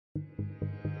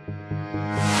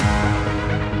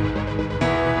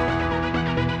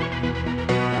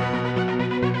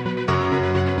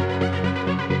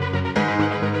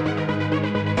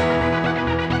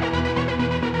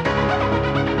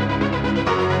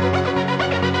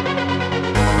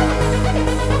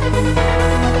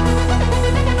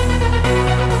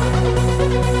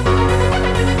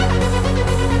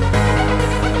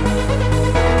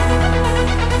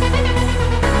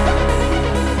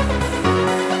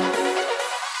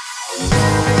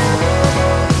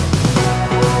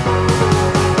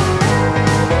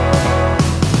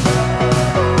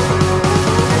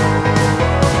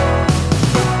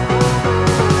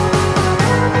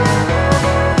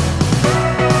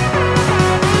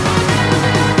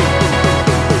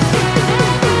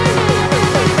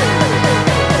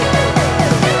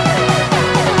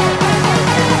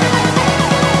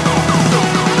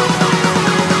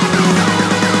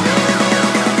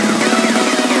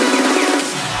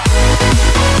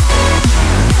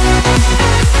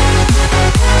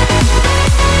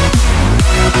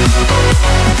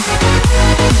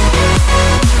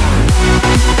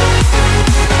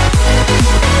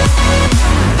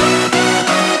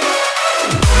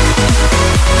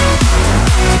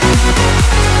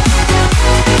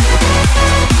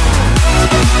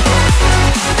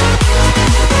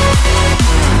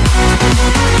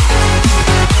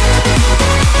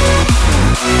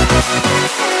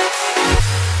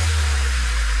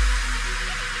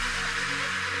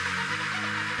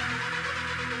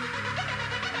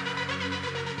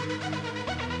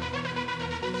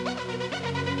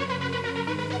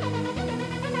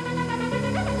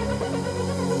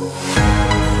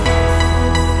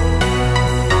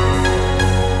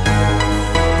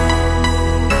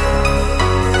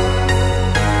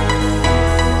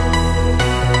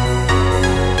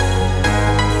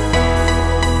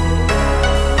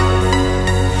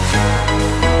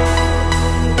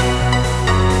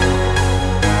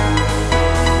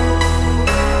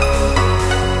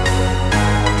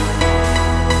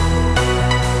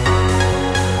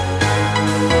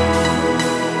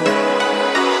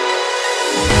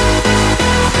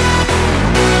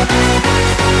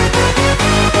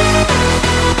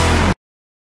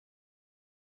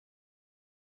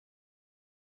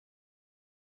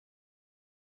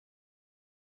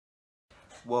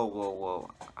Whoa, whoa,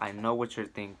 whoa. I know what you're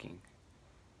thinking.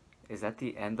 Is that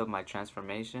the end of my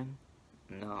transformation?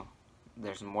 No.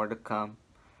 There's more to come.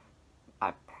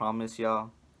 I promise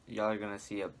y'all, y'all are gonna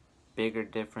see a bigger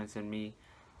difference in me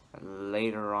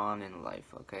later on in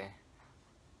life, okay?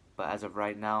 But as of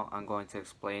right now, I'm going to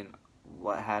explain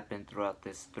what happened throughout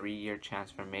this 3-year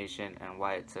transformation and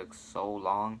why it took so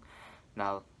long.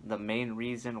 Now, the main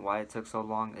reason why it took so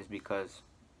long is because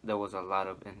there was a lot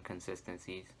of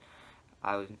inconsistencies.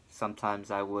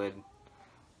 Sometimes I would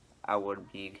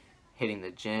be hitting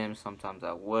the gym, sometimes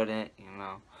I wouldn't,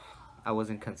 I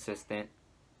wasn't consistent.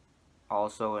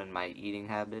 Also in my eating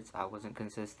habits, I wasn't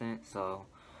consistent. So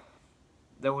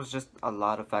there was just a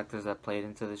lot of factors that played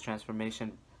into this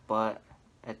transformation, but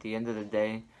at the end of the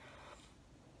day,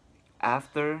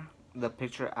 after the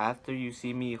picture after you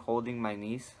see me holding my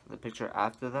niece, the picture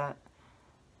after that,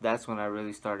 that's when I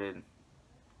really started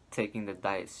taking the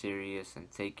diet serious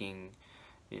and taking,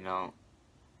 you know,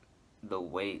 the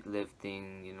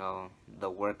weightlifting,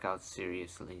 the workouts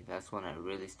seriously. That's when I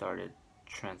really started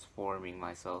transforming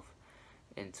myself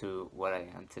into what I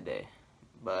am today.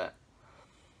 But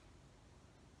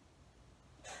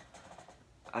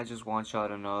I just want y'all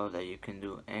to know that you can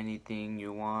do anything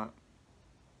you want.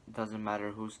 Doesn't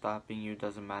matter who's stopping you,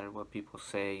 doesn't matter what people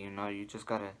say, you just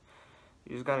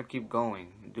gotta keep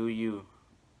going. Do you.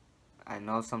 I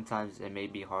know sometimes it may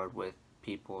be hard with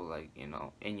people like,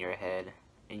 in your head,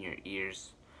 in your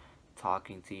ears,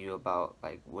 talking to you about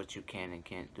like what you can and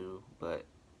can't do, but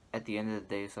at the end of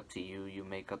the day it's up to you. You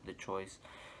make up the choice.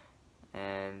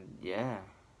 And yeah,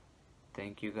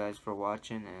 thank you guys for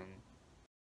watching, and